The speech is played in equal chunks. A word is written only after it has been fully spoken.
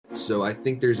So I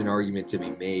think there's an argument to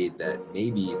be made that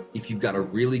maybe if you've got a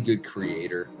really good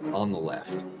creator on the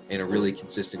left and a really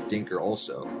consistent dinker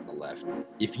also on the left,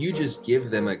 if you just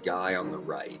give them a guy on the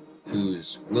right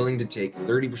who's willing to take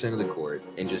 30% of the court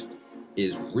and just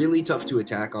is really tough to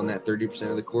attack on that 30%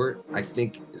 of the court, I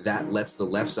think that lets the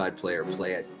left side player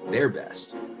play at their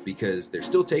best because they're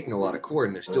still taking a lot of court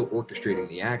and they're still orchestrating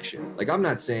the action. Like, I'm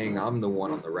not saying I'm the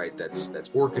one on the right that's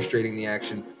orchestrating the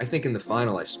action. I think in the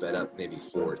final I sped up maybe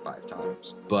 4 or 5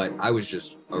 times, but I was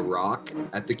just a rock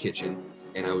at the kitchen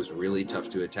and I was really tough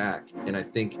to attack. And I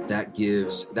think that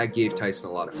gave Tyson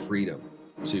a lot of freedom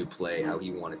to play how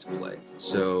he wanted to play.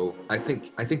 So I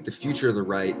think the future of the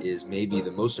right is maybe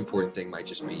the most important thing might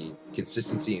just be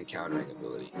consistency and countering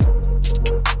ability.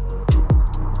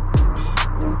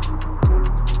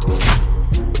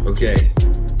 Okay,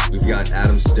 we've got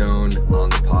Adam Stone on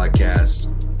the podcast.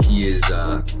 He is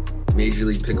Major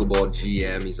League Pickleball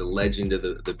GM. He's a legend of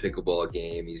the pickleball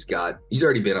game. He's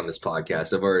already been on this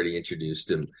podcast. I've already introduced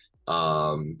him.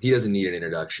 He doesn't need an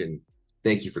introduction.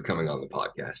 Thank you for coming on the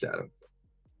podcast, Adam.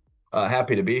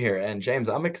 Happy to be here. And James,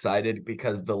 I'm excited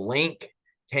because the link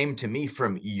came to me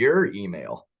from your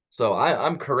email. So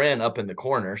I'm Corinne up in the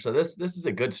corner. So this is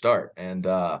a good start. And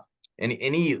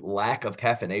any lack of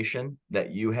caffeination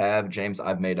that you have, James,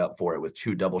 I've made up for it with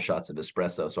 2 double shots of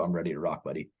espresso. So I'm ready to rock,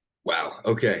 buddy. Wow.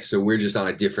 Okay. So we're just on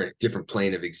a different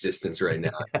plane of existence right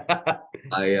now.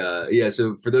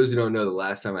 So for those who don't know, the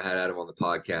last time I had Adam on the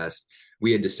podcast,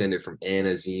 we had descended from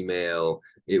Anna's email.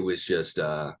 It was just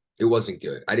it wasn't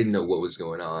good. I didn't know what was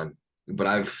going on, but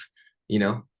I've,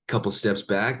 a couple steps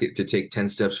back to take 10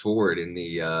 steps forward in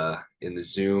the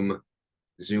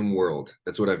Zoom world.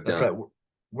 That's what I've done. That's right.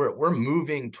 We're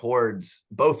moving towards,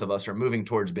 both of us are moving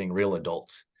towards being real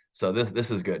adults. So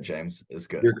this is good, James. It's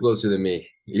good. You're closer than me.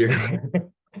 You're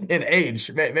in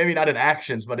age, maybe not in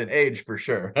actions, but in age for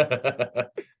sure.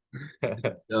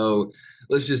 So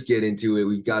let's just get into it.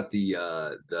 We've got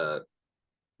the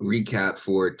recap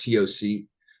for TOC.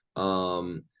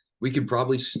 We could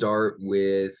probably start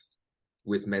with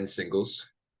men's singles.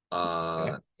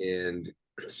 Okay. And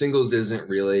singles isn't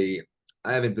really,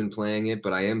 I haven't been playing it,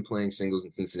 but I am playing singles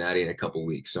in Cincinnati in a couple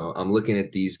weeks. So I'm looking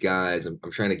at these guys. I'm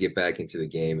trying to get back into the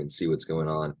game and see what's going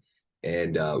on.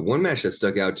 And one match that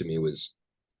stuck out to me was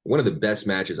one of the best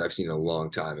matches I've seen in a long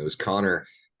time. It was Connor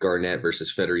Garnett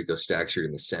versus Federico Staksrud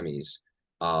in the semis.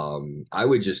 I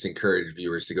would just encourage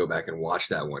viewers to go back and watch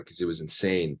that one because it was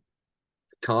insane.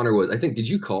 Connor was, I think, did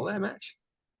you call that match?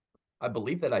 I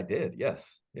believe that I did.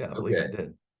 Yes. Yeah, I believe I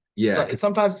did. Yeah.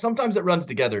 So, sometimes it runs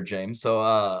together, James. So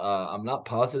I'm not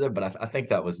positive, but I think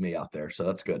that was me out there. So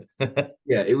that's good.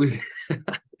 Yeah, it was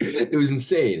it was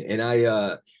insane. And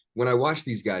I when I watch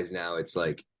these guys now, it's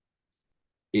like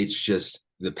it's just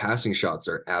the passing shots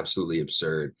are absolutely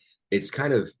absurd. It's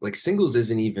kind of like singles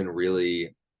isn't even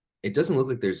really, it doesn't look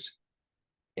like there's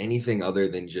anything other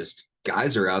than just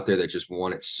guys are out there that just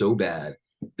want it so bad.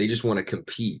 They just want to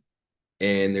compete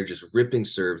and they're just ripping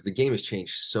serves. The game has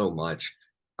changed so much.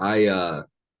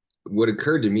 What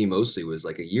occurred to me mostly was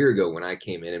like a year ago when I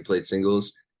came in and played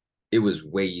singles, it was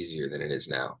way easier than it is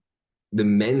now. The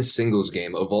men's singles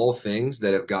game, of all things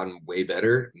that have gotten way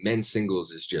better, men's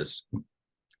singles is just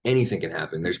anything can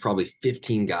happen. There's probably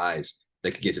 15 guys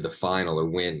that could get to the final or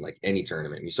win like any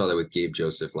tournament. You saw that with Gabe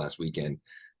Joseph last weekend.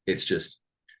 It's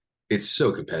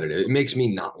so competitive. It makes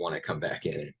me not want to come back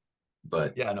in it.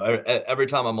 But yeah, no, every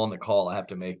time I'm on the call, I have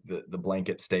to make the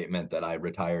blanket statement that I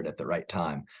retired at the right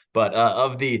time. But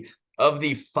of the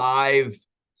 5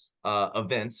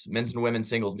 events, men's and women's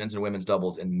singles, men's and women's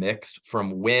doubles, and mixed,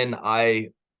 from when I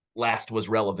last was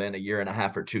relevant a year and a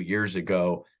half or 2 years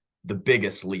ago, the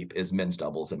biggest leap is men's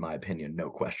doubles, in my opinion, no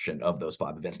question, of those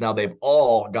 5 events. Now they've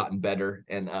all gotten better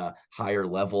and higher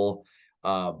level,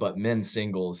 but men's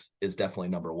singles is definitely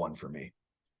number 1 for me.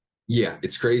 Yeah,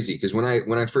 it's crazy because when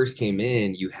I first came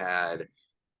in, you had,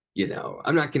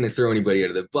 I'm not going to throw anybody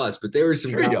under the bus, but there were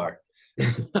some sure guys.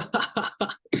 You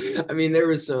are. I mean, there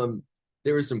were some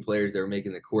players that were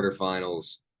making the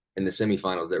quarterfinals and the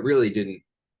semifinals that really didn't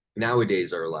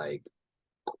nowadays are like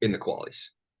in the qualies.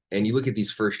 And you look at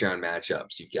these first round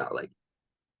matchups, you've got like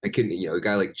a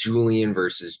guy like Julian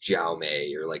versus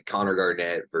Jaume, or like Connor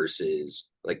Garnett versus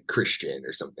like Christian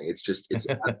or something. It's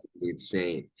absolutely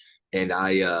insane. And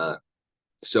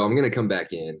so I'm going to come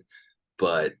back in,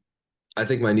 but I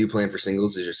think my new plan for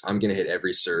singles is just I'm going to hit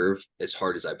every serve as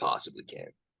hard as I possibly can.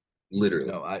 Literally.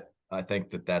 No, I think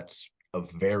that that's a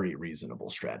very reasonable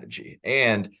strategy.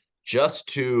 And just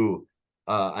to,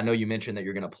 I know you mentioned that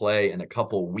you're going to play in a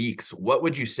couple weeks. What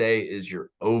would you say is your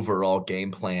overall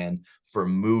game plan for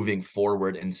moving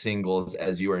forward in singles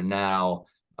as you are now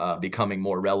becoming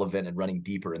more relevant and running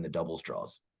deeper in the doubles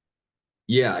draws?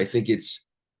 Yeah, I think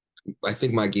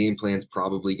my game plan's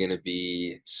probably going to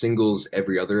be singles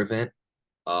every other event.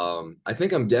 I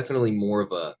think I'm definitely more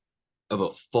of a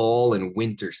fall and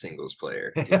winter singles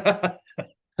player.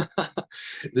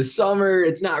 The summer,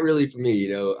 it's not really for me,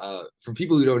 you know. For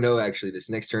people who don't know, actually, this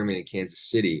next tournament in Kansas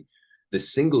City, the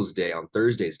singles day on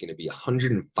Thursday is going to be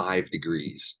 105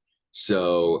 degrees.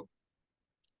 So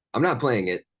I'm not playing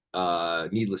it,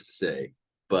 needless to say.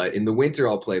 But in the winter,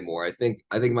 I'll play more. I think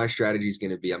my strategy is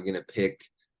going to be I'm going to pick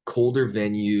colder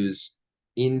venues,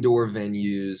 indoor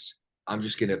venues. I'm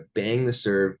just going to bang the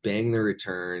serve, bang the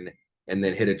return, and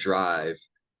then hit a drive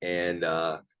and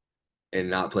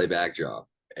not play backdrop.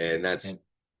 And And that's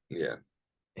yeah.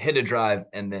 hit a drive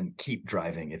and then keep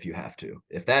driving if you have to.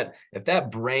 If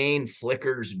that brain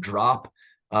flickers drop,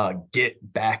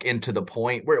 get back into the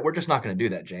point. We're just not going to do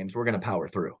that, James. We're going to power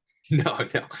through. No,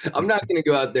 no. I'm not going to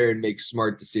go out there and make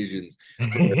smart decisions.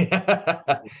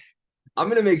 There I'm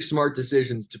going to make smart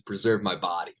decisions to preserve my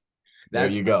body.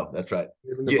 That's you go. That's right.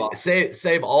 the You body.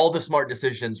 save all the smart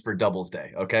decisions for doubles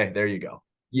day. Okay, there you go.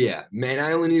 Yeah, man,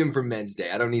 I only need them for men's day.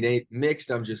 I don't need any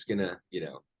mixed. I'm just gonna,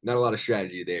 not a lot of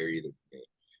strategy there either.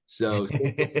 So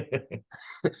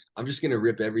I'm just gonna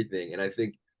rip everything. And I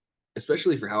think,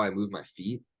 especially for how I move my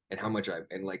feet and how much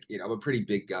and like, I'm a pretty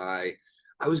big guy.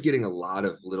 I was getting a lot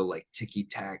of little like ticky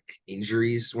tack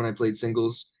injuries when I played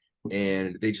singles,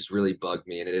 and they just really bugged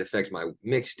me. And it affected my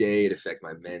mixed day, it affected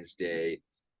my men's day,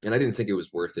 and I didn't think it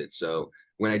was worth it. So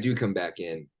when I do come back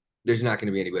in, there's not going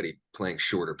to be anybody playing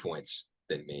shorter points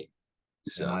than me.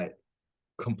 And So I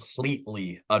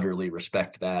completely, utterly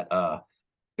respect that.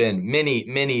 Been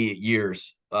many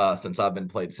years since I've been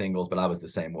played singles, but I was the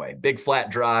same way. Big flat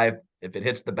drive. If it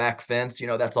hits the back fence,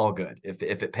 that's all good.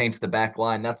 If it paints the back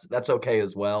line, that's okay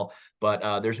as well.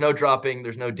 But there's no dropping,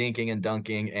 there's no dinking and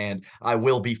dunking, and I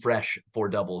will be fresh for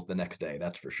doubles the next day.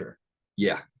 That's for sure.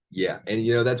 yeah, yeah,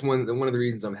 and that's one of the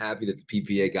reasons I'm happy that the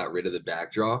PPA got rid of the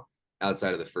back draw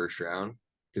outside of the first round,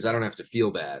 because I don't have to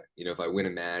feel bad. If I win a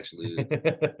match, lose,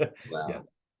 Yeah. wow,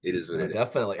 it is what No, it is.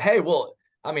 definitely. Hey, well,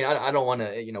 I mean, I don't want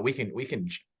to, we can,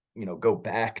 go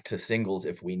back to singles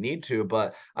if we need to,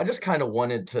 but I just kind of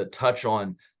wanted to touch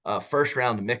on first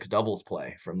round mixed doubles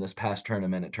play from this past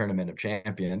tournament at Tournament of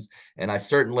Champions. And I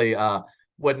certainly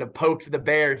wouldn't have poked the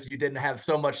bear if you didn't have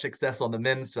so much success on the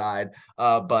men's side.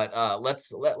 But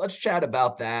let's chat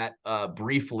about that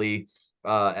briefly.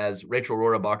 As Rachel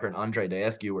Rohrabacher and Andre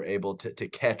Daescu were able to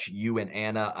catch you and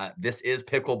Anna. This is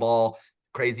pickleball,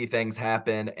 crazy things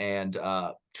happen, and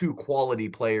two quality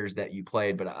players that you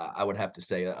played, but I would have to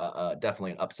say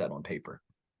definitely an upset on paper.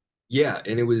 Yeah,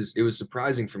 and it was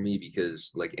surprising for me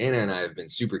because like Anna and I have been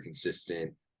super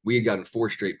consistent. We had gotten 4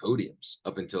 straight podiums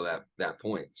up until that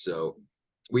point, so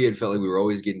we had felt like we were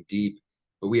always getting deep,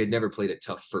 but we had never played a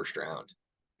tough first round.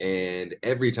 And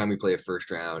every time we play a first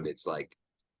round, it's like,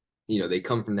 they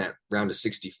come from that round of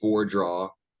 64 draw,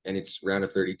 and it's round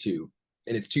of 32,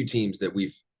 and it's two teams that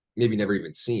we've maybe never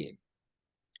even seen,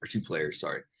 or two players,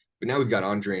 sorry. But now we've got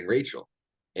Andre and Rachel,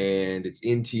 and it's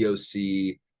in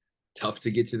TOC, tough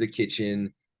to get to the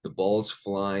kitchen, the ball's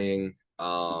flying.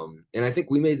 And I think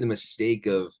we made the mistake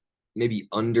of maybe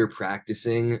under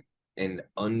practicing and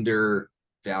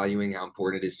undervaluing how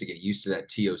important it is to get used to that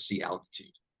TOC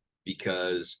altitude,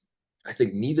 because I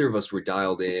think neither of us were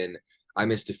dialed in. I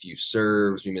missed a few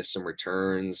serves, we missed some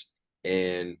returns,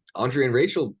 and Andre and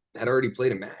Rachel had already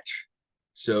played a match.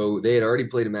 So they had already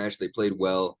played a match, they played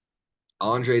well.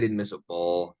 Andre didn't miss a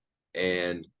ball,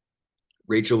 and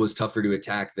Rachel was tougher to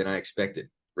attack than I expected.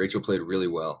 Rachel played really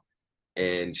well,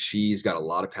 and she's got a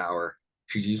lot of power.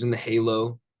 She's using the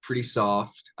halo pretty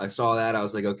soft. I saw that. I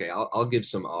was like, okay, I'll give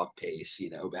some off pace,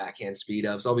 backhand speed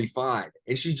ups. I'll be fine.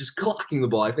 And she's just clocking the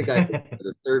ball. I think I hit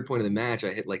the third point of the match,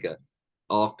 I hit like a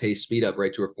off pace speed up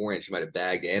right to her forehand. She might have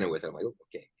bagged Anna with it. I'm like, oh,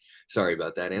 okay, sorry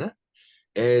about that, Anna.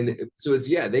 And so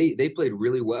they played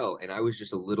really well, and I was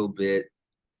just a little bit.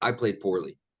 I played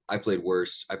poorly. I played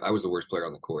worse. I was the worst player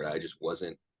on the court. I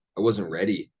wasn't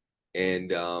ready.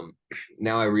 And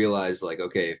now I realize, like,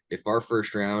 okay, if our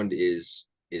first round is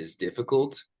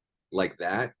difficult like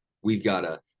that, I've got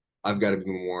to be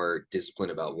more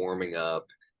disciplined about warming up,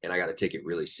 and I got to take it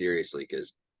really seriously,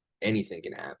 because anything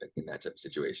can happen in that type of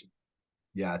situation.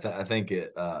 Yeah, I think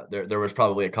there was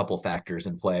probably a couple factors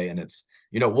in play, and it's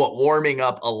what warming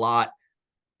up a lot.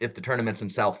 If the tournament's in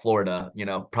South Florida,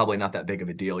 probably not that big of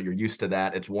a deal. You're used to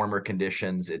that. It's warmer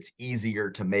conditions. It's easier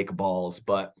to make balls.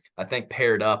 But I think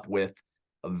paired up with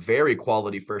a very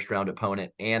quality first round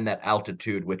opponent and that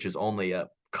altitude, which is only a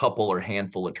couple or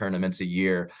handful of tournaments a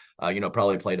year,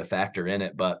 probably played a factor in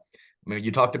it. But I mean,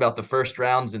 you talked about the first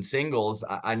rounds in singles.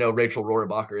 I know Rachel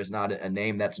Rohrabacher is not a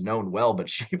name that's known well, but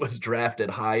she was drafted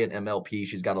high in MLP.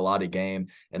 She's got a lot of game,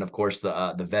 and of course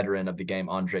the veteran of the game,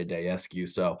 Andre Daescu.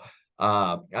 So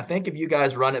I think if you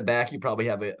guys run it back, you probably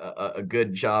have a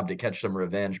good job to catch some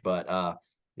revenge. But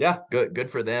yeah, good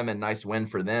for them and nice win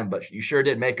for them. But you sure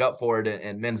did make up for it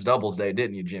in men's doubles day,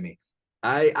 didn't you, Jimmy?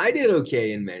 I did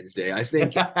okay in men's day. I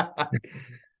think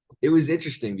it was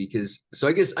interesting because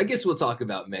I guess we'll talk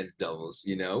about men's doubles.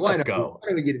 Why Let's not? We're go.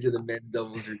 trying to get into the men's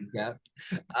doubles recap.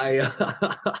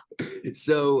 I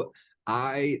so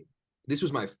I this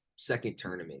was my second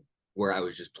tournament where I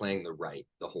was just playing the right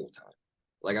the whole time.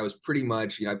 Like I was pretty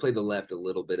much, I played the left a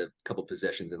little bit, a couple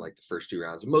possessions in like the first two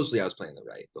rounds, but mostly I was playing the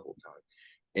right the whole time.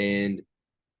 And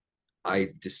I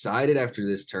decided after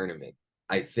this tournament,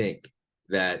 I think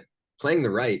that playing the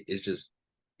right is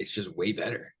it's just way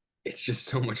better. It's just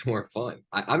so much more fun.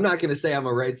 I'm not going to say I'm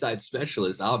a right side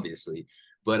specialist, obviously,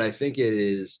 but I think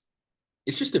it's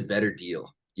just a better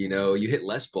deal. You hit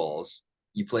less balls,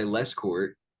 you play less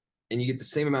court, and you get the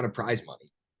same amount of prize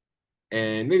money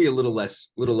and maybe a little less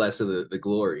of the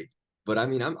glory. But I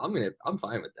mean, I'm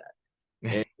fine with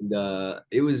that. And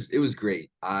it was great.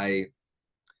 I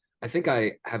think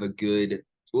I have a good.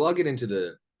 Well, I'll get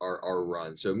into our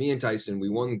run. So me and Tyson, we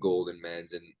won the gold in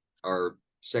men's, and our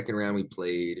second round we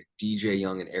played DJ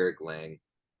Young and Eric Lang,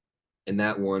 and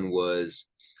that one was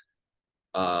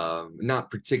not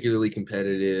particularly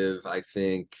competitive. I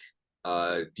think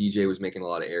DJ was making a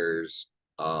lot of errors.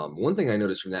 One thing I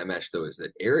noticed from that match though is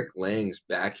that Eric Lang's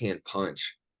backhand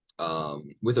punch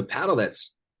with a paddle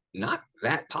that's not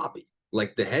that poppy.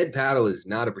 Like the head paddle is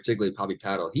not a particularly poppy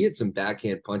paddle. He had some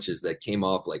backhand punches that came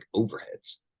off like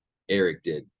overheads. Eric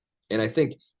did, and I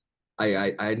think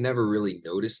I had never really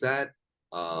noticed that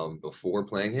before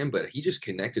playing him, but he just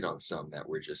connected on some that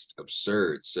were just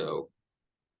absurd. So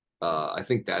I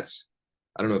think that's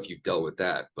I don't know if you've dealt with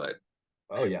that, but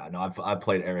Oh yeah, no, I've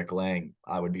played Eric Lang.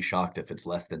 I would be shocked if it's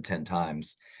less than 10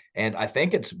 times. And I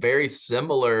think it's very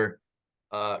similar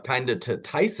kind of to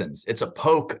Tyson's. It's a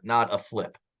poke, not a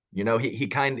flip. He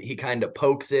kind of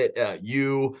pokes it.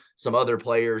 Some other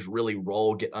players really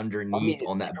roll, get I mean underneath it's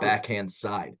on that counter. backhand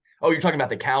side. Oh, you're talking about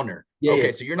the counter. Yeah, yeah.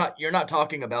 Okay, so you're not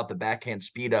talking about the backhand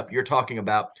speed up. You're talking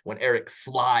about when Eric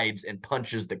slides and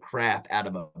punches the crap out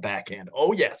of a backhand.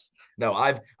 Oh yes. No,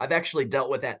 I've actually dealt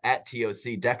with that at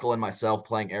TOC. Deckel and myself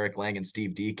playing Eric Lang and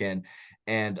Steve Deacon.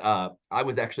 And I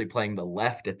was actually playing the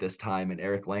left at this time, and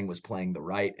Eric Lang was playing the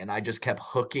right. And I just kept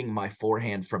hooking my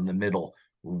forehand from the middle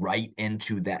right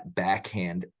into that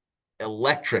backhand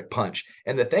electric punch.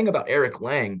 And the thing about Eric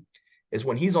Lang is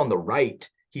when he's on the right,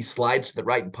 he slides to the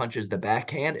right and punches the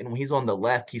backhand. And when he's on the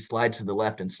left, he slides to the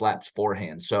left and slaps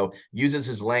forehand. So uses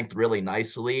his length really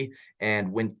nicely.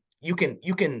 And when you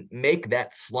can make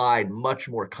that slide much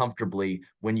more comfortably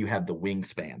when you have the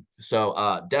wingspan.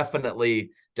 So definitely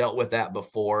dealt with that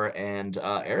before. And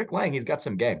Eric Lang, he's got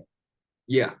some game.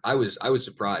 Yeah, I was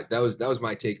surprised. That was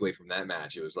my takeaway from that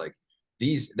match. It was like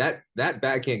that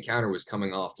backhand counter was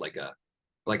coming off like a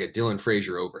Dylan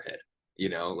Frazier overhead,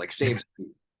 like same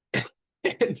speed.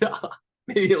 And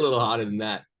maybe a little hotter than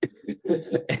that.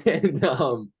 And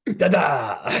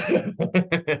Da-da!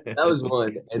 that was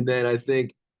one. And then I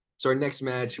think so. Our next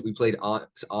match we played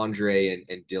Andre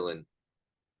and Dylan,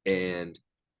 and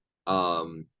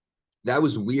um, that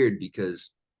was weird because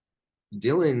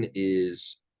Dylan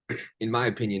is, in my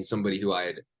opinion, somebody who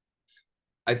I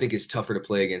think is tougher to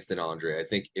play against than Andre. I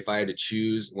think if I had to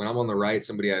choose when I'm on the right,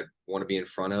 somebody I want to be in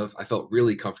front of, I felt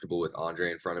really comfortable with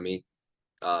Andre in front of me.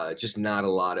 Just not a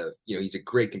lot of, he's a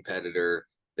great competitor.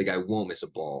 The guy won't miss a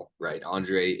ball, right?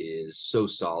 Andre is so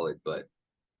solid, but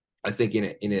I think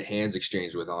in a hands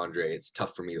exchange with Andre, it's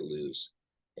tough for me to lose.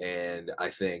 And I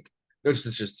think that's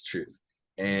just the truth.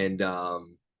 And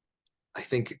I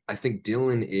think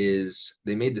Dylan is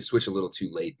they made the switch a little too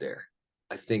late there.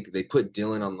 I think they put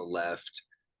Dylan on the left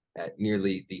at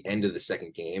nearly the end of the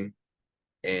second game.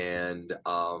 And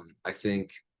I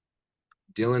think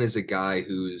Dylan is a guy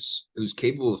who's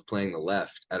capable of playing the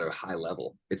left at a high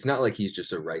level. It's not like he's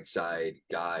just a right side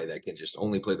guy that can just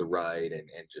only play the right and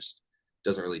just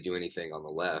doesn't really do anything on the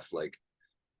left. Like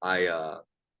I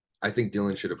I think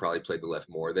Dylan should have probably played the left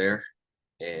more there.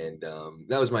 And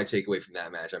that was my takeaway from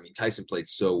that match. I mean, Tyson played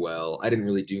so well. I didn't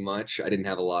really do much. I didn't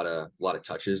have a lot of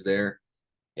touches there.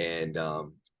 And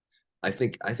I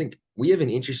think we have an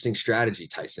interesting strategy,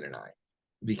 Tyson and I,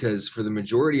 because for the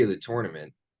majority of the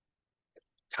tournament,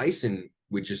 Tyson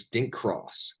would just dink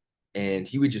cross and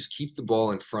he would just keep the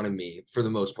ball in front of me for the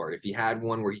most part. If he had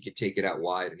one where he could take it out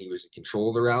wide and he was in control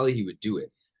of the rally, he would do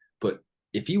it. But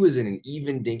if he was in an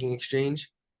even dinking exchange,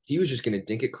 he was just going to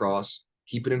dink it cross,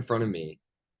 keep it in front of me,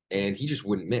 and he just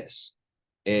wouldn't miss.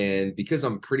 And because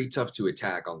I'm pretty tough to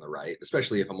attack on the right,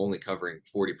 especially if I'm only covering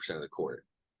 40% of the court,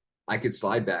 I could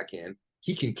slide backhand.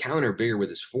 He can counter bigger with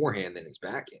his forehand than his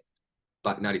backhand,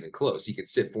 but not even close. He can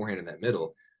sit forehand in that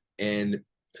middle. And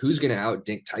who's going to out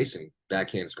dink Tyson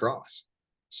backhands cross?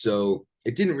 So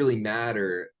it didn't really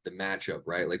matter the matchup,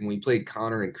 right? Like when we played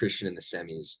Connor and Christian in the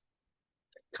semis,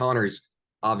 Connor's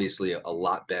obviously a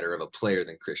lot better of a player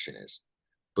than Christian is,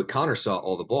 but Connor saw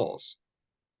all the balls.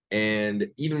 And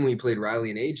even when we played Riley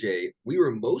and AJ, we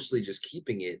were mostly just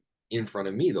keeping it in front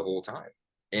of me the whole time.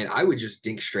 And I would just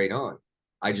dink straight on.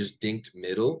 I just dinked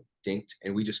middle, dinked,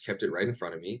 and we just kept it right in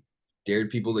front of me, dared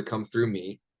people to come through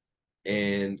me.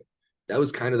 And that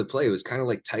was kind of the play. It was kind of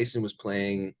like Tyson was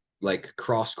playing like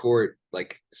cross court,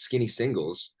 like skinny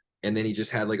singles. And then he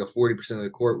just had like a 40% of the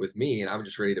court with me, and I'm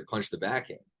just ready to punch the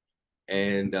backhand.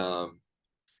 And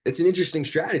it's an interesting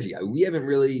strategy.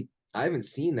 I haven't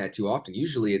seen that too often.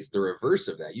 Usually it's the reverse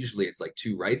of that. Usually it's like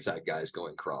two right side guys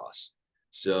going cross.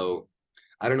 So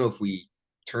I don't know if we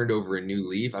turned over a new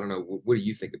leaf. I don't know. What do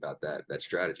you think about that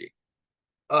strategy?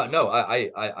 No,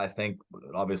 I think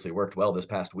it obviously worked well this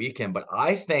past weekend, but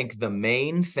I think the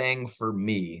main thing for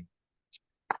me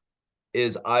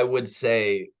is I would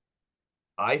say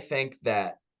I think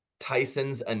that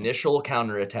Tyson's initial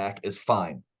counterattack is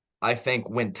fine. I think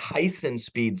when Tyson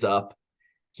speeds up,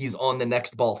 he's on the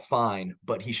next ball fine,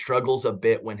 but he struggles a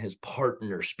bit when his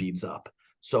partner speeds up.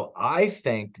 So I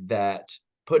think that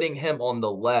putting him on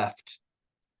the left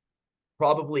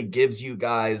probably gives you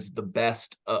guys the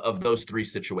best of those three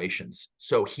situations.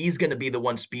 So he's going to be the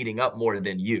one speeding up more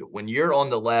than you. When you're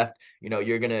on the left,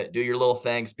 you're going to do your little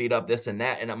thing, speed up this and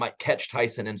that, and it might catch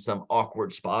Tyson in some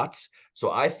awkward spots.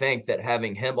 So I think that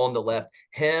having him on the left,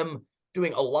 him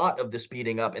doing a lot of the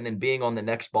speeding up and then being on the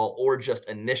next ball or just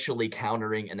initially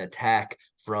countering an attack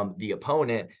from the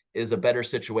opponent is a better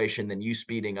situation than you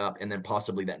speeding up and then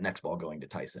possibly that next ball going to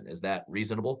Tyson. Is that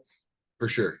reasonable? For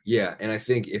sure. Yeah. And I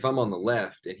think if I'm on the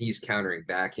left and he's countering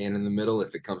backhand in the middle,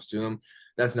 if it comes to him,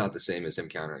 that's not the same as him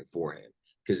countering forehand.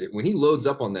 Because when he loads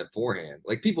up on that forehand,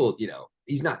 like people,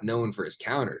 he's not known for his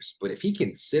counters, but if he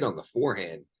can sit on the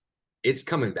forehand, it's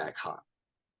coming back hot.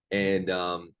 And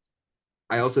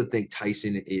I also think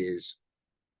Tyson is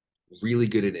really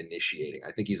good at initiating.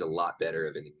 I think he's a lot better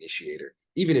of an initiator,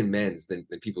 even in men's than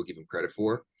people give him credit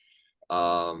for.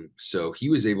 So he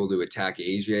was able to attack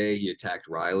AJ. He attacked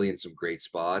Riley in some great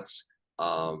spots.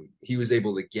 He was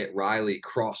able to get Riley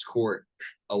cross court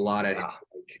a lot at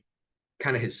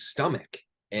kind of his stomach.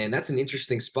 And that's an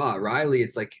interesting spot. Riley,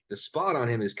 it's like the spot on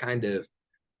him is kind of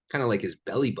like his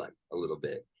belly button a little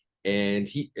bit. And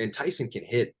Tyson can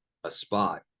hit a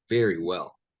spot very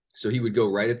well. So he would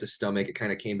go right at the stomach. It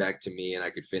kind of came back to me and I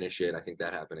could finish it. I think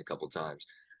that happened a couple times.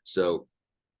 So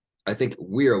I think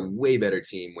we're a way better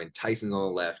team when Tyson's on the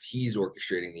left, he's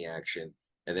orchestrating the action,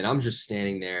 and then I'm just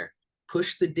standing there,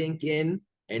 push the dink in,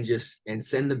 and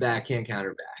send the backhand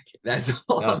counter back. That's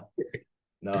all.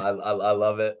 No, I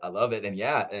love it. I love it. And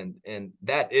yeah, and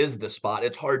that is the spot.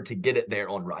 It's hard to get it there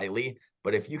on Riley,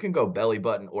 but if you can go belly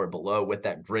button or below with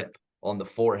that grip on the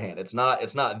forehand, it's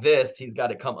not this. He's got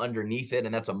to come underneath it,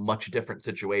 and that's a much different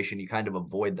situation. You kind of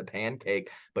avoid the pancake.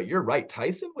 But you're right.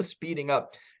 Tyson was speeding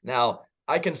up. Now,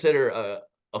 I consider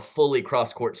a fully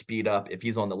cross-court speed up if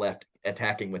he's on the left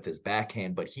attacking with his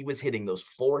backhand, but he was hitting those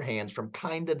forehands from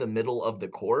kind of the middle of the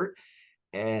court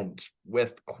and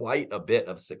with quite a bit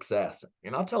of success.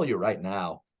 And I'll tell you right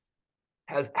now,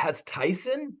 has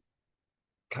Tyson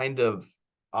kind of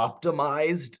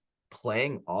optimized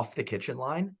playing off the kitchen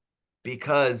line?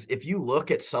 Because if you look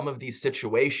at some of these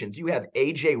situations, you have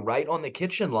AJ right on the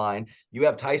kitchen line, you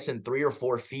have Tyson 3 or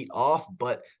 4 feet off,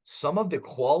 but some of the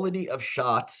quality of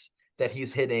shots that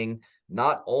he's hitting,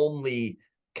 not only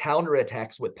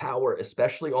counterattacks with power,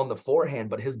 especially on the forehand,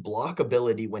 but his block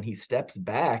ability when he steps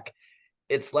back,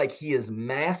 it's like he is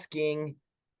masking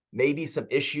maybe some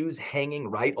issues hanging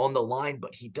right on the line,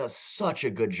 but he does such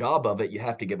a good job of it. You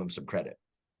have to give him some credit.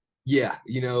 Yeah,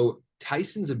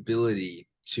 Tyson's ability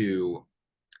to,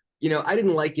 I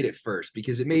didn't like it at first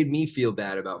because it made me feel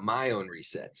bad about my own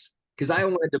resets. Because I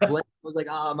wanted to blame. I was like,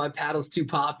 my paddle's too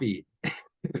poppy.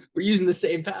 We're using the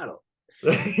same paddle.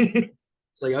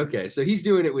 It's like, okay, so he's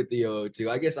doing it with the 002.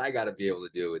 I guess I got to be able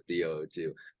to do it with the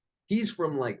 002. He's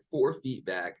from like 4 feet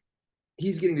back.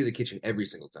 He's getting to the kitchen every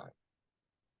single time.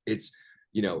 It's,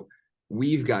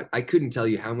 I couldn't tell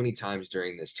you how many times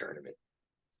during this tournament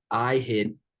I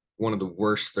hit one of the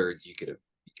worst thirds you could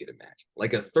imagine.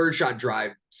 Like a third shot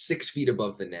drive 6 feet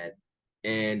above the net,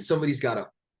 and somebody's got a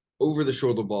over the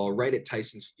shoulder ball right at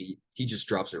Tyson's feet. He just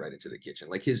drops it right into the kitchen.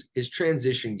 Like his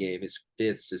transition game, his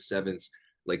fifths, his sevenths,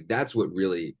 like that's what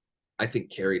really I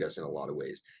think carried us in a lot of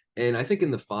ways. And I think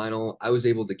in the final, I was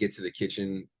able to get to the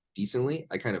kitchen decently.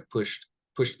 I kind of pushed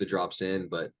the drops in,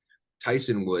 but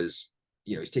Tyson was,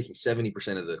 he's taking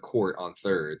 70% of the court on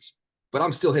thirds, but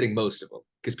I'm still hitting most of them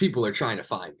because people are trying to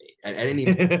find me at any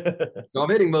moment. So I'm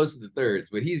hitting most of the thirds,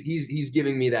 but he's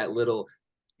giving me that little,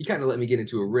 he kind of let me get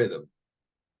into a rhythm.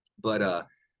 But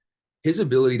his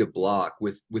ability to block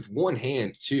with one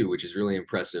hand too, which is really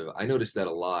impressive. I noticed that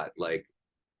a lot, like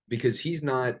because he's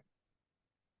not,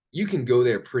 you can go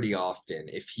there pretty often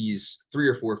if he's 3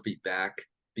 or 4 feet back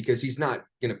because he's not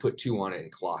going to put two on it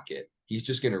and clock it. He's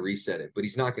just going to reset it, but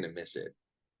he's not going to miss it.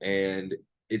 And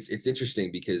it's interesting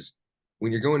because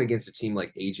when you're going against a team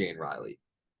like AJ and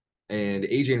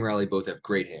Riley both have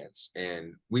great hands,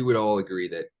 and we would all agree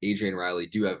that AJ and Riley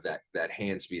do have that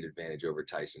hand speed advantage over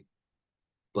Tyson.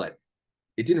 But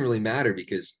it didn't really matter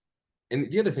because, and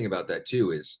the other thing about that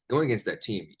too is going against that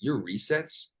team, your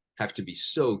resets have to be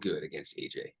so good against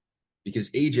AJ because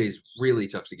AJ is really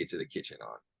tough to get to the kitchen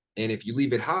on. And if you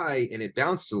leave it high and it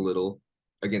bounces a little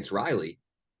against Riley's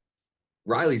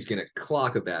going to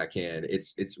clock a backhand.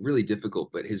 It's really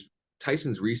difficult, but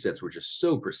Tyson's resets were just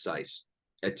so precise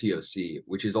at TOC,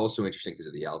 which is also interesting because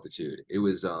of the altitude. It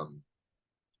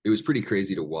was pretty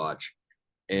crazy to watch.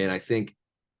 And I think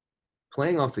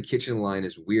playing off the kitchen line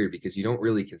is weird because you don't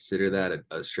really consider that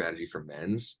a strategy for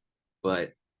men's,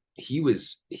 but he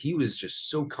was just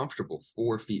so comfortable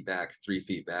 4 feet back, 3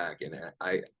 feet back. And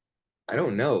I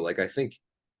don't know. Like,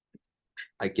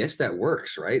 I guess that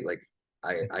works, right? Like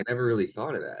I never really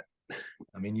thought of that.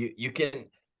 I mean, you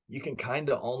can kind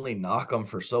of only knock them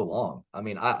for so long. I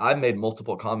mean, I made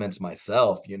multiple comments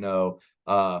myself,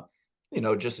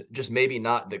 just maybe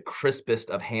not the crispest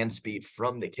of hand speed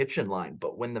from the kitchen line,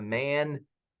 but when the man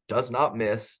does not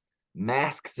miss,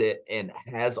 masks it, and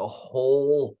has a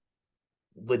whole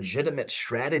legitimate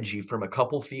strategy from a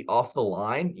couple feet off the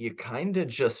line, you kind of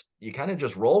just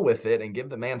roll with it and give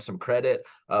the man some credit.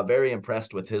 Very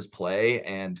impressed with his play,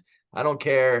 and I don't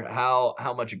care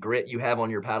how much grit you have on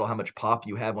your paddle, how much pop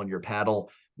you have on your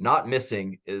paddle. Not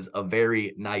missing is a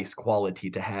very nice quality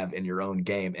to have in your own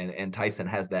game, and Tyson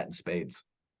has that in spades.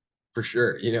 For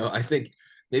sure. I think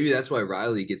maybe that's why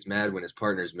Riley gets mad when his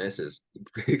partners misses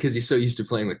because he's so used to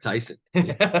playing with Tyson.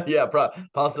 Yeah,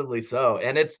 possibly so.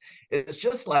 And it's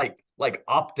just like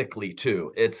optically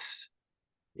too.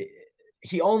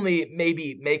 He only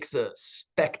maybe makes a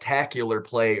spectacular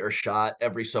play or shot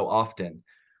every so often,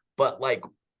 but like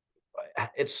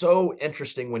it's so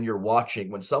interesting when you're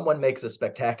watching when someone makes a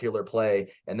spectacular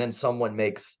play and then someone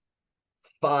makes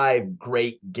 5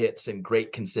 great gets and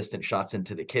great consistent shots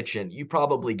into the kitchen. You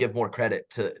probably give more credit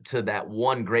to that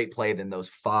one great play than those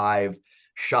 5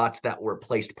 shots that were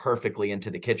placed perfectly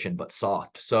into the kitchen but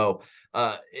soft. So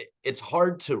it's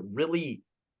hard to really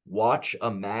watch a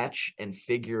match and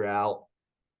figure out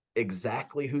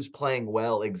exactly who's playing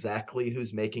well, exactly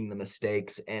who's making the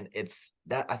mistakes, and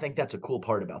I think that's a cool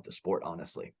part about the sport,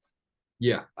 honestly.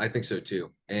 Yeah, I think so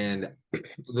too. And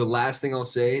the last thing I'll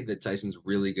say that Tyson's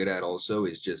really good at also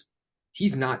is just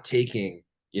he's not taking,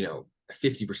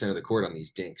 50% of the court on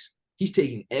these dinks. He's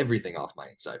taking everything off my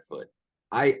inside foot.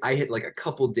 I hit like a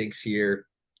couple dinks here,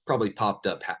 probably popped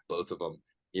up both of them.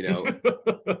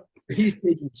 He's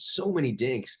taking so many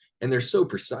dinks and they're so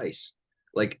precise.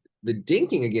 Like the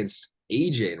dinking against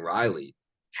AJ and Riley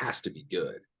has to be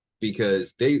good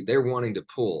because they're wanting to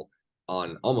pull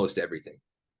on almost everything.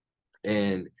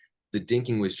 And the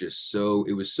dinking was just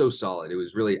it was so solid. It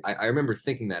was really, I remember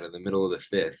thinking that in the middle of the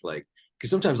fifth, like, because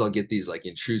sometimes I'll get these like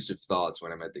intrusive thoughts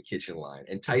when I'm at the kitchen line.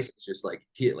 And Tyson's just like,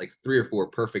 he hit like 3 or 4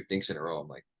 perfect dinks in a row. I'm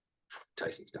like,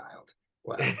 Tyson's dialed.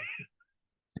 Wow.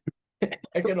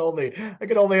 I can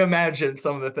only imagine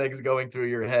some of the things going through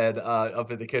your head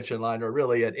up at the kitchen line or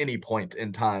really at any point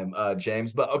in time,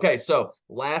 James. But okay, so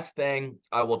last thing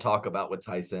I will talk about with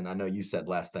Tyson. I know you said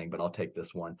last thing, but I'll take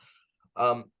this one.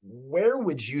 Where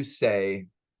would you say,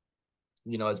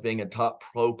 as being a top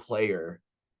pro player,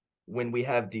 when we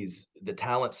have the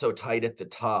talent so tight at the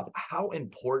top, how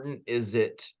important is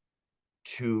it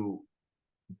to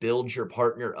build your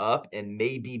partner up and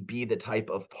maybe be the type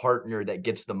of partner that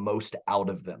gets the most out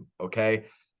of them? Okay.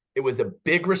 It was a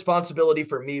big responsibility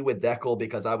for me with Deckel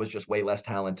because I was just way less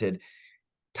talented.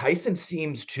 Tyson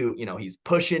seems to, he's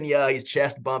pushing you, he's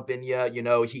chest bumping you,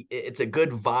 it's a good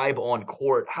vibe on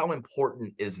court. How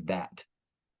important is that?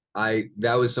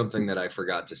 That was something that I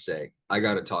forgot to say. I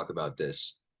got to talk about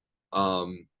this.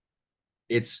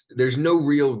 There's no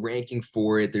real ranking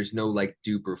for it. There's no like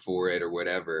duper for it or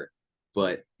whatever.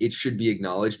 but it should be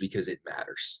acknowledged because it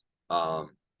matters.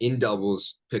 In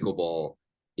doubles pickleball,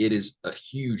 it is a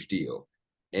huge deal.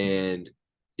 And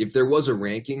if there was a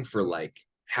ranking for like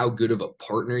how good of a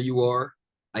partner you are,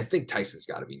 I think Tyson's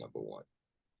got to be number one.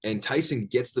 And Tyson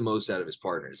gets the most out of his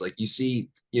partners. Like you see,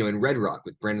 in Red Rock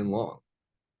with Brendan Long,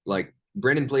 like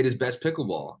Brendan played his best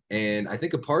pickleball. And I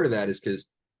think a part of that is because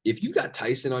if you've got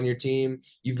Tyson on your team,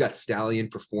 you've got Stallion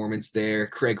Performance there,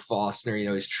 Craig Faustner,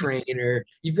 his trainer.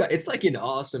 It's like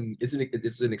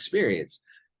it's an experience.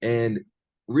 And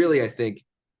really, I think,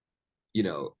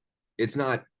 it's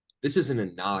not, this isn't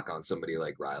a knock on somebody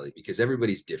like Riley because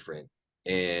everybody's different.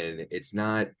 And it's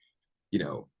not,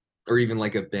 or even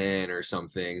like a Ben or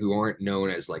something who aren't known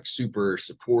as like super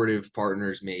supportive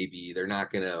partners. Maybe they're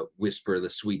not going to whisper the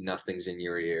sweet nothings in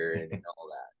your ear and all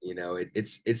that.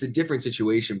 It's a different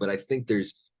situation, but I think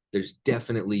there's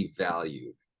definitely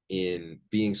value in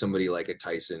being somebody like a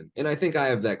Tyson, and I think I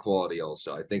have that quality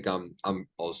also. I think I'm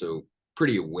also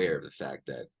pretty aware of the fact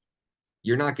that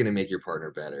you're not going to make your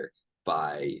partner better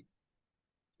by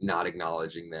not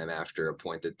acknowledging them after a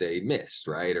point that they missed,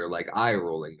 right? Or like eye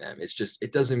rolling them.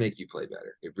 It doesn't make you play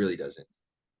better. It really doesn't.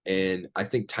 And I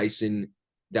think Tyson,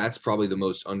 that's probably the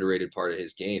most underrated part of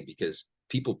his game because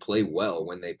people play well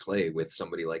when they play with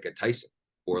somebody like a Tyson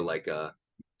or like a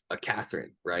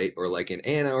Catherine, right? Or like an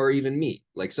Anna or even me,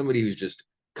 like somebody who's just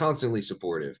constantly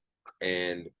supportive.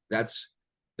 And that's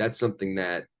something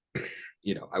that,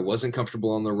 I wasn't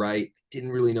comfortable on the right,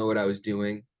 didn't really know what I was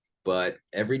doing. But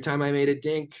every time I made a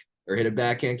dink or hit a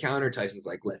backhand counter, Tyson's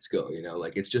like, let's go,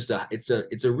 like it's just it's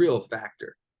a real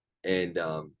factor. And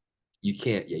you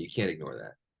can't ignore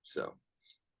that. So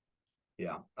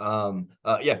Yeah.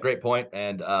 Yeah, great point.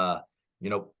 And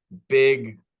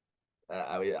big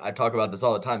I talk about this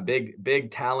all the time.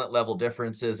 Big talent level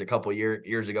differences a couple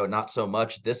years ago, not so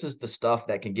much. This is the stuff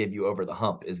that can give you over the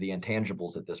hump, is the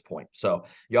intangibles at this point. So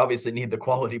you obviously need the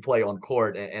quality play on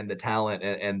court and the talent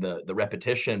and the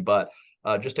repetition, but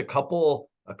just a couple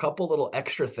little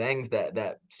extra things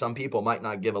that some people might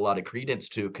not give a lot of credence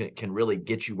to can really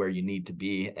get you where you need to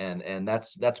be, and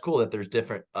that's cool that there's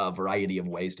different variety of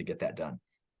ways to get that done.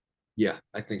 yeah,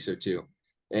 I think so too.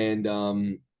 And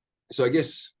so I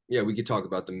guess, yeah, we could talk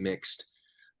about the mixed.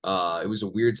 It was a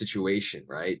weird situation,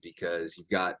 right? Because you've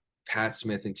got Pat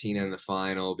Smith and Tina in the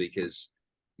final because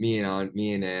me and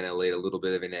Anna laid a little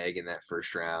bit of an egg in that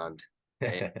first round.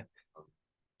 And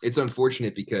it's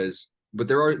unfortunate but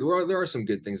there are some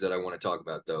good things that I want to talk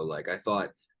about though. Like I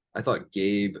thought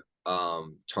Gabe,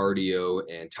 Tardio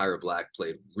and Tyra Black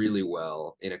played really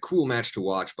well in a cool match to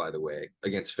watch, by the way,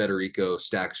 against Federico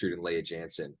Staksrud and Leia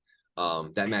Jansen.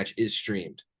 That match is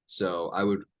streamed, so I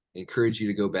would encourage you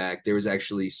to go back. There was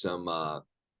actually some I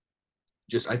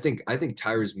think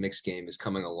Tyra's mixed game is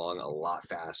coming along a lot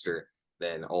faster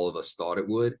than all of us thought it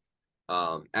would.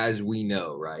 As we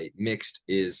know, right, mixed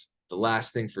is the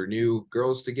last thing for new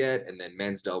girls to get, and then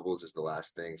men's doubles is the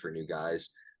last thing for new guys.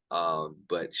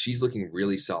 But she's looking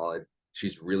really solid.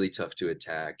 She's really tough to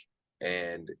attack,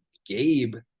 and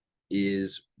Gabe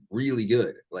is really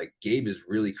good. Like Gabe is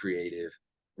really creative,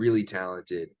 really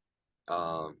talented.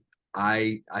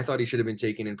 I thought he should have been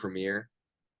taken in Premier,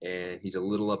 and he's a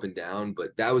little up and down,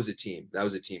 but that was a team. That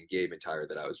was a team, Gabe and Tyra,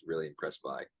 that I was really impressed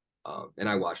by. And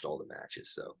I watched all the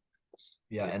matches, so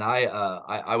Yeah, and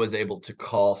I was able to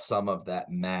call some of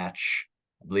that match.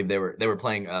 I believe they were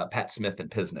playing Pat Smith and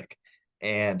Pisnik,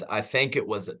 and I think it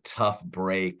was a tough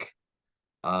break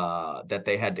that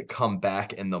they had to come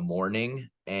back in the morning,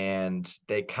 and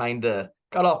they kind of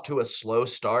got off to a slow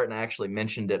start. And I actually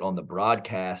mentioned it on the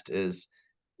broadcast. Is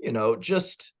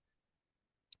just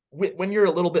when you're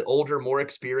a little bit older, more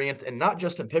experienced, and not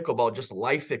just in pickleball, just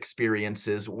life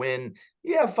experiences, when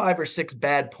you have 5 or 6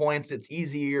 bad points, it's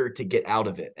easier to get out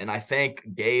of it. And I think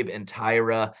Gabe and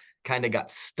Tyra kind of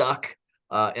got stuck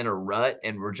in a rut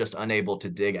and were just unable to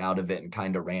dig out of it and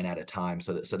kind of ran out of time.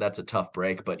 So that's a tough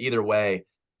break. But either way,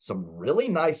 some really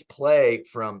nice play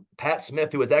from Pat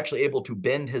Smith, who was actually able to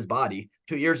bend his body.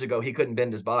 2 years ago, he couldn't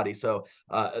bend his body. So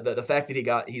the fact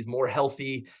that he's more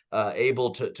healthy, able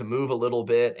to move a little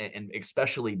bit and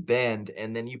especially bend.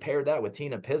 And then you pair that with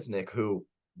Tina Pisnik, who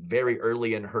very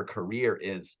early in her career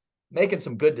is making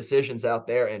some good decisions out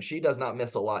there, and she does not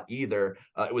miss a lot either.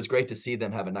 It was great to see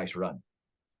them have a nice run.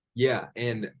 yeah.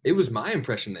 And it was my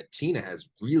impression that Tina has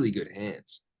really good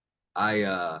hands.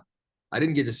 I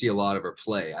didn't get to see a lot of her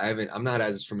play. I'm not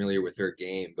as familiar with her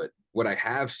game, but what I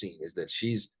have seen is that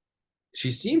she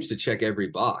seems to check every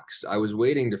box. I was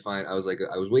waiting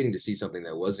to see something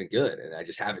that wasn't good, and I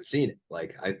just haven't seen it.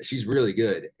 Like she's really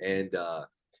good. And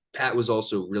Pat was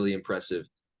also really impressive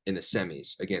in the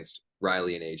semis against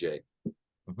Riley and AJ.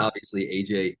 Obviously,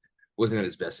 AJ wasn't at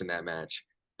his best in that match,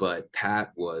 but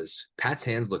Pat's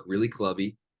hands look really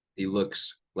clubby. He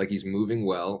looks like he's moving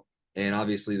well. And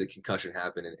obviously the concussion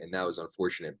happened and that was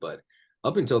unfortunate. But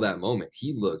up until that moment,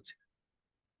 he looked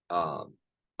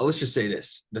let's just say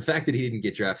this. The fact that he didn't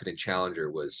get drafted in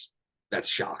Challenger that's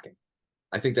shocking.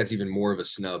 I think that's even more of a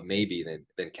snub maybe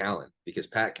than Callan, because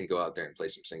Pat can go out there and play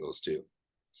some singles too.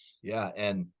 Yeah,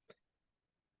 and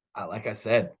like I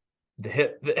said,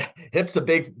 the hip's a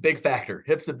big factor.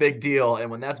 Hip's a big deal,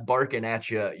 and when that's barking at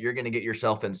you, you're going to get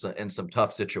yourself in some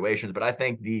tough situations. But I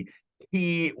think the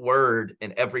key word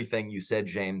in everything you said,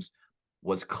 James,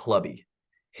 was clubby.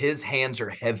 His hands are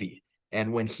heavy,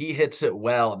 and when he hits it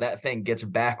well, that thing gets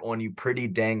back on you pretty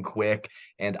dang quick.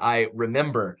 And I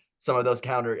remember some of those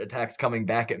counter attacks coming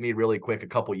back at me really quick a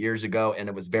couple years ago, and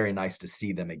it was very nice to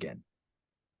see them again.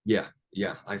 Yeah,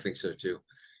 I think so too.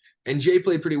 And Jay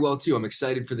played pretty well too. I'm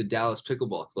excited for the Dallas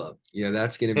Pickleball Club.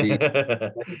 That's going to be an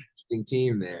interesting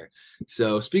team there.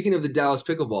 So speaking of the Dallas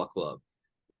Pickleball Club,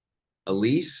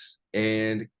 Elise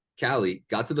and Callie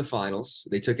got to the finals.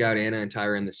 They took out Anna and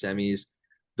Tyra in the semis.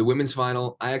 The women's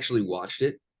final, I actually watched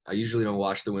it. I usually don't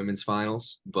watch the women's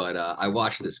finals, but I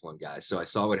watched this one, guys. So I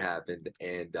saw what happened.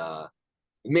 And the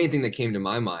main thing that came to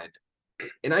my mind,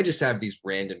 and I just have these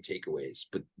random takeaways,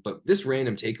 but this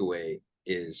random takeaway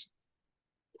is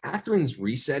Catherine's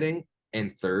resetting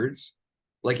and thirds.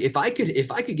 Like if I could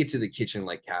get to the kitchen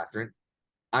like Catherine,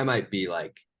 I might be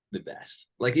like the best.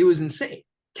 Like it was insane.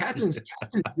 Catherine's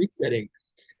resetting.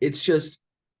 It's just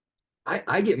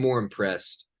I get more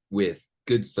impressed with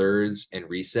good thirds and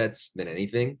resets than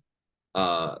anything.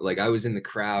 Like I was in the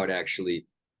crowd actually.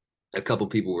 A couple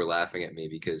people were laughing at me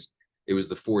because it was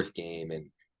the fourth game and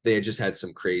they had just had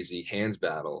some crazy hands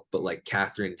battle, but like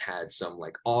Catherine had some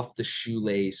like off the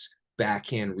shoelace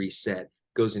backhand reset,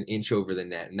 goes an inch over the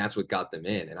net, and that's what got them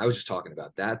in. And I was just talking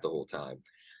about that the whole time.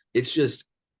 It's just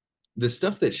the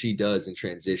stuff that she does in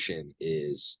transition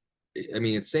is, I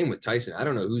mean, it's same with Tyson. I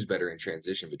don't know who's better in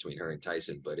transition between her and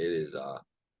Tyson, but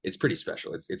it's pretty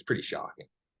special. It's pretty shocking.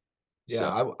 Yeah,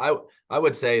 So I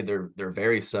would say they're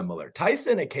very similar.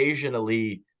 Tyson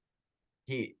occasionally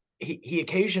he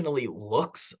occasionally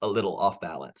looks a little off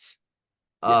balance.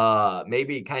 yeah,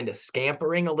 Maybe kind of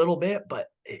scampering a little bit, but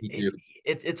you do.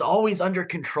 it's always under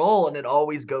control and it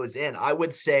always goes in. I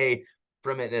would say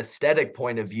from an aesthetic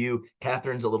point of view,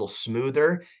 Catherine's a little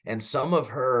smoother, and some of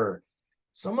her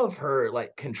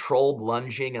like controlled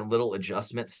lunging and little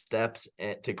adjustment steps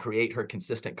to create her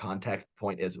consistent contact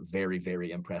point is very,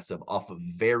 very impressive off of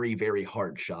very, very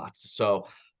hard shots. So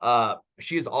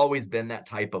she's always been that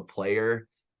type of player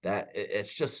that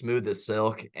it's just smooth as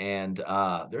silk, and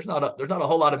there's not a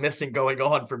whole lot of missing going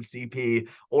on from CP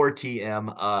or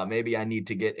TM. Maybe I need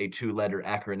to get a 2-letter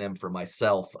acronym for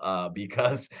myself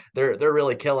because they're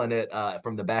really killing it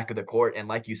from the back of the court. And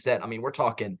like you said, I mean, we're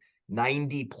talking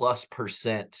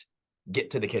 90+% get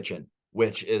to the kitchen,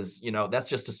 which is, that's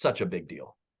just such a big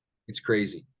deal. It's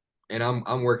crazy. And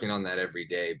I'm working on that every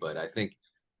day, but I think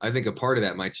a part of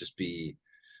that might just be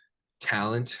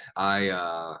talent.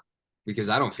 Because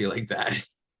I don't feel like that.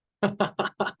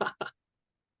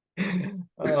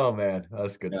 Oh man,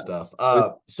 that's good Yeah. stuff.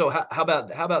 But So how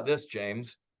about this,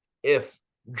 James? If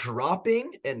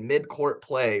dropping and mid-court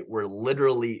play were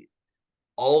literally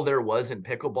all there was in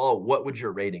pickleball, what would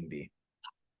your rating be?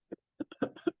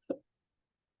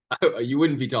 you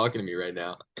wouldn't be talking to me right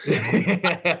now. Is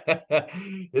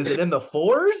it in the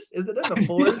fours? Is it in the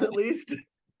fours at least?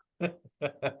 I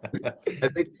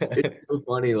think it's so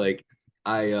funny. Like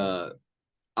I'm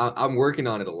working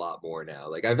on it a lot more now.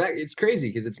 Like it's crazy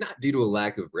because it's not due to a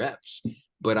lack of reps,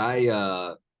 but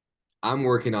I'm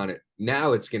working on it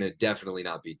now. It's gonna definitely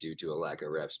not be due to a lack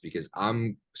of reps because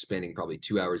I'm spending probably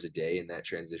 2 hours a day in that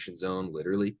transition zone,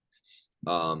 literally.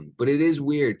 But it is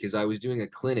weird because I was doing a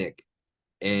clinic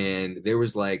and there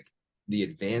was like the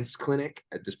advanced clinic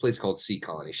at this place called Sea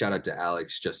Colony. Shout out to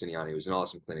Alex Justiniani. It was an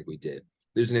awesome clinic we did.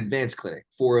 There's an advanced clinic,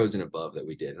 4 O's and above that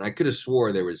we did. And I could have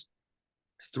swore there was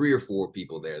 3 or 4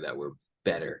 people there that were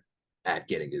better at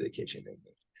getting to the kitchen than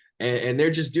me. And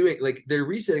they're just doing like they're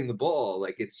resetting the ball.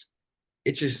 Like it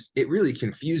really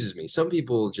confuses me. Some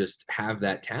people just have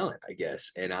that talent, I guess.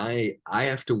 And I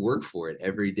have to work for it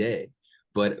every day.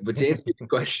 But to answer your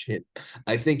question,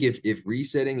 I think if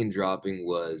resetting and dropping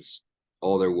was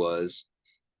all there was,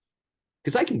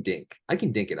 because I can dink at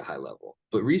a high level,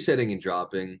 but resetting and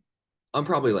dropping, I'm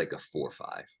probably like a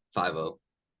 4-5, 5-0.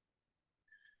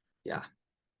 Yeah.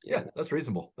 Yeah, Yeah. that's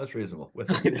reasonable. That's reasonable with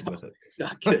I it. know. With it. It's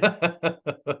not good.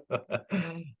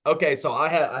 Okay, so I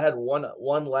had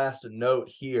one last note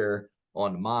here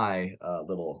on my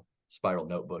little spiral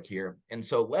notebook here. And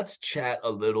so let's chat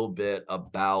a little bit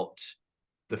about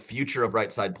the future of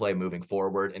right side play moving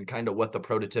forward and kind of what the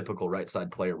prototypical right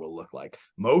side player will look like.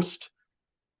 Most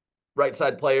right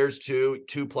side players two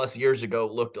plus years ago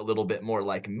looked a little bit more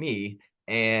like me.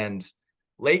 And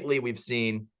lately we've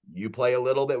seen you play a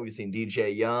little bit. We've seen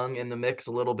DJ Young in the mix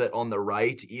a little bit on the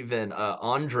right, even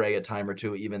Andre a time or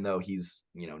two, even though he's,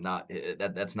 not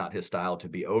that's not his style to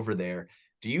be over there.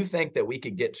 Do you think that we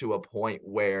could get to a point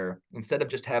where instead of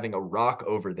just having a rock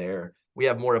over there, we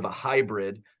have more of a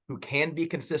hybrid who can be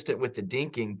consistent with the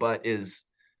dinking, but is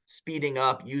speeding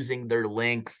up, using their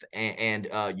length, and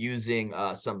using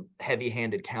some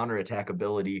heavy-handed counterattack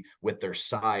ability with their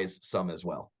size some as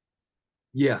well?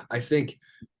 Yeah, I think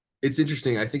it's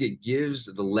interesting. I think it gives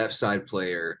the left side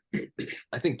player,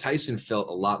 I think Tyson felt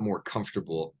a lot more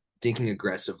comfortable dinking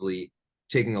aggressively,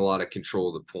 taking a lot of control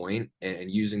of the point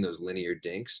and using those linear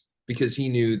dinks because he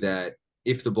knew that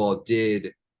if the ball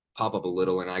did pop up a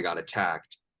little and I got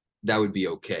attacked, that would be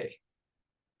okay.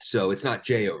 So it's not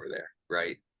Jay over there,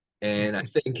 right? And I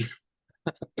think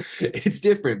it's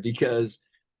different because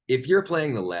if you're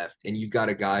playing the left and you've got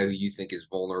a guy who you think is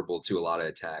vulnerable to a lot of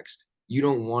attacks, you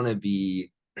don't want to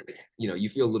be, you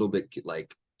feel a little bit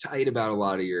like tight about a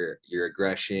lot of your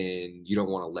aggression. You don't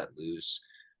want to let loose.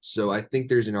 So I think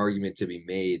there's an argument to be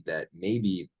made that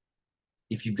maybe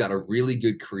if you've got a really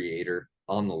good creator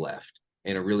on the left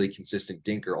and a really consistent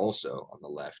dinker also on the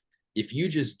left, if you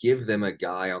just give them a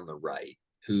guy on the right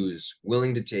who's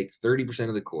willing to take 30%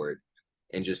 of the court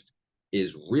and just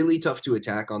is really tough to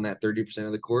attack on that 30%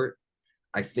 of the court,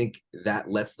 I think that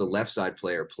lets the left side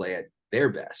player play at their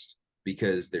best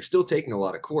because they're still taking a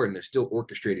lot of court and they're still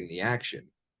orchestrating the action.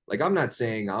 Like I'm not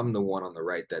saying I'm the one on the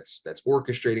right that's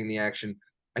orchestrating the action.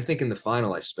 I think in the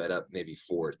final I sped up maybe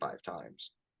 4 or 5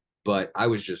 times, but I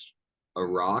was just a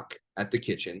rock at the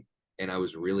kitchen and I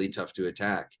was really tough to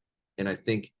attack. And I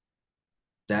think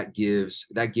that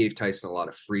gave Tyson a lot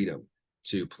of freedom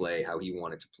to play how he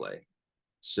wanted to play.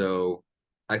 So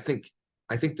I think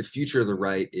the future of the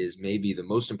right is maybe the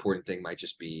most important thing might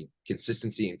just be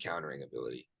consistency and countering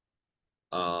ability.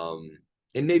 And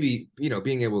maybe,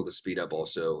 being able to speed up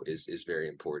also is very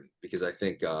important because I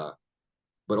think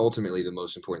but ultimately the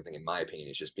most important thing in my opinion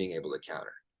is just being able to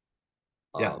counter.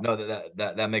 Yeah, no,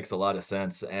 that makes a lot of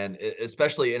sense, and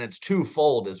especially, and it's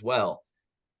twofold as well.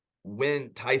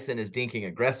 When Tyson is dinking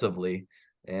aggressively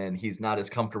and he's not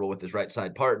as comfortable with his right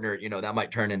side partner, that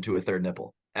might turn into a third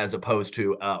nipple as opposed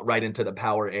to right into the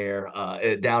power air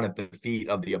down at the feet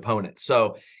of the opponent.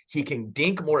 So he can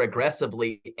dink more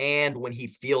aggressively. And when he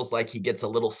feels like he gets a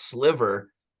little sliver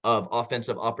of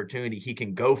offensive opportunity, he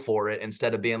can go for it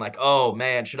instead of being like, oh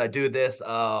man, should I do this?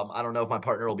 I don't know if my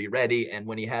partner will be ready. And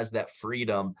when he has that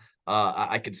freedom,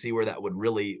 I could see where that would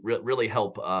really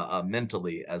help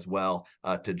mentally as well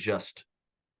to just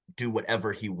do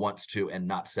whatever he wants to and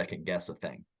not second guess a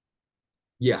thing.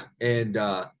 Yeah, and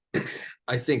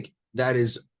I think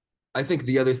I think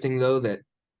the other thing though that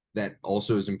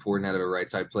also is important out of a right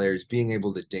side player is being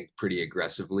able to dink pretty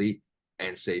aggressively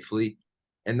and safely.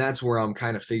 And that's where I'm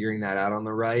kind of figuring that out on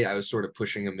the right. I was sort of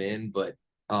pushing him in, but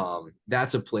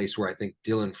that's a place where I think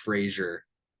Dylan Frazier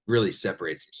really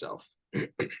separates himself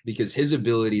because his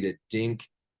ability to dink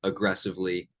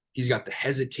aggressively, he's got the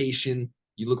hesitation.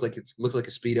 You look like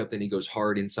a speed up, then he goes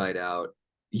hard inside out.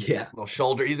 Yeah. Well,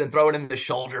 shoulder, he's been throwing in the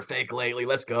shoulder fake lately.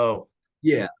 Let's go.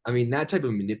 Yeah. I mean, that type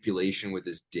of manipulation with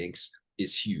his dinks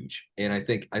is huge. And I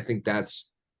think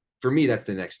that's for me, that's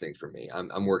the next thing for me.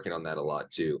 I'm working on that a lot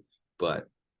too. But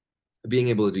being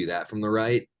able to do that from the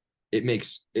right, it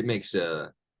makes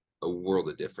a world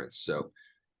of difference. So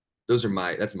that's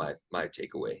my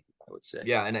takeaway, I would say.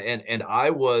 Yeah, and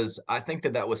I think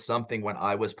that was something when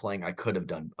I was playing I could have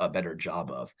done a better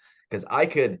job of because I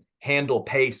could handle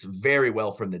pace very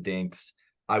well from the dinks.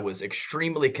 I was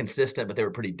extremely consistent, but they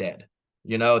were pretty dead.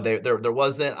 There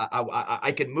wasn't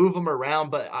I could move them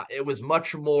around, but it was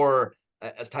much more,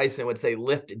 as Tyson would say,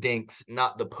 lift dinks,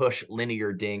 not the push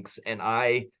linear dinks. And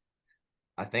I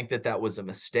think that was a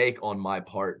mistake on my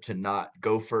part to not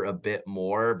go for a bit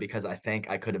more because I think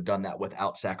I could have done that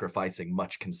without sacrificing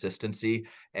much consistency.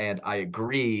 And I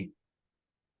agree,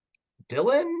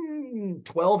 Dylan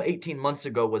 12, 18 months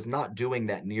ago was not doing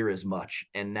that near as much.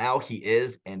 And now he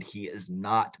is, and he is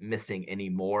not missing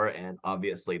anymore. And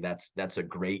obviously that's a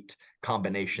great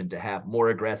combination to have. More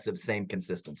aggressive, same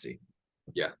consistency.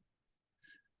 Yeah.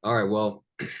 All right. Well,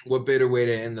 what better way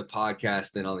to end the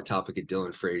podcast than on the topic of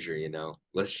Dylan Frazier,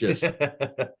 Let's just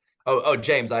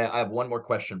James, I have one more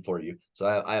question for you.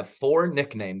 So I have 4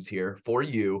 nicknames here for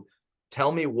you.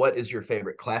 Tell me, what is your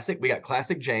favorite? Classic. We got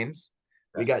Classic James.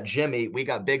 we got Jimmy, we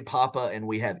got Big Papa, and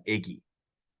we have Iggy.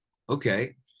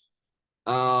 Okay.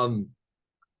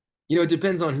 It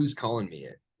depends on who's calling me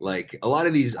it. Like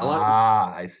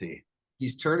I see.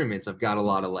 these tournaments, I've got a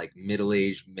lot of like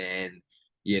middle-aged men,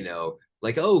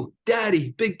 like, oh,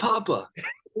 daddy, Big Papa.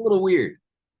 It's a little weird.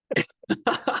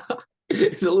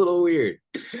 It's a little weird.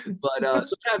 But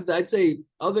sometimes I'd say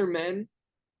other men,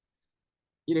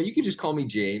 you can just call me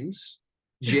James.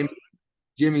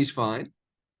 Jimmy's fine.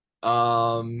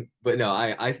 But no,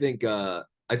 I think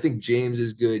James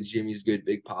is good, Jimmy's good,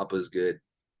 Big Papa's good.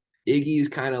 Iggy's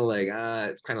kind of like,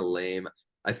 it's kind of lame.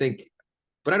 I think,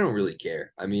 but I don't really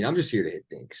care. I mean, I'm just here to hit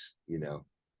things.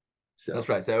 So that's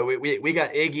right. So we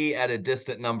got Iggy at a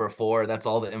distant number 4. That's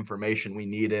all the information we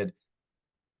needed.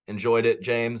 Enjoyed it,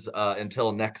 James.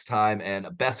 Until next time, and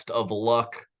best of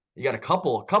luck. You got a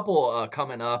couple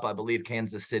coming up, I believe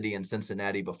Kansas City and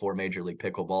Cincinnati before Major League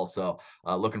Pickleball. So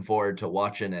looking forward to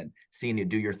watching and seeing you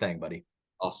do your thing, buddy.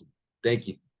 Awesome. Thank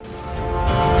you.